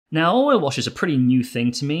Now, oil wash is a pretty new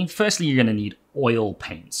thing to me. Firstly, you're gonna need oil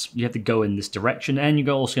paints. You have to go in this direction, and you're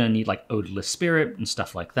also gonna need like odorless spirit and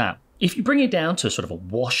stuff like that. If you bring it down to sort of a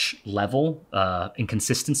wash level in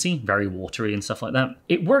consistency, very watery and stuff like that,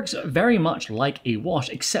 it works very much like a wash,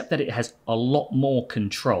 except that it has a lot more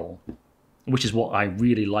control, which is what I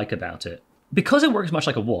really like about it. Because it works much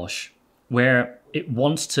like a wash, where it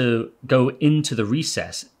wants to go into the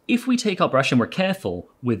recess, if we take our brush and we're careful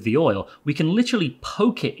with the oil, we can literally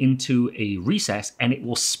poke it into a recess and it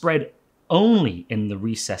will spread only in the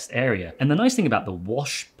recessed area. And the nice thing about the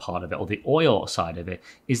wash part of it, or the oil side of it,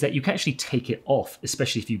 is that you can actually take it off,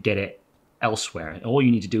 especially if you get it elsewhere. All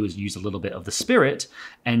you need to do is use a little bit of the spirit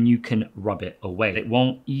and you can rub it away. It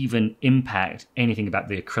won't even impact anything about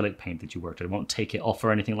the acrylic paint that you worked with. It won't take it off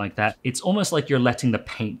or anything like that. It's almost like you're letting the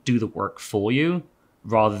paint do the work for you,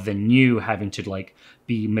 rather than you having to like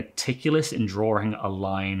be meticulous in drawing a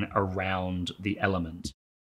line around the element.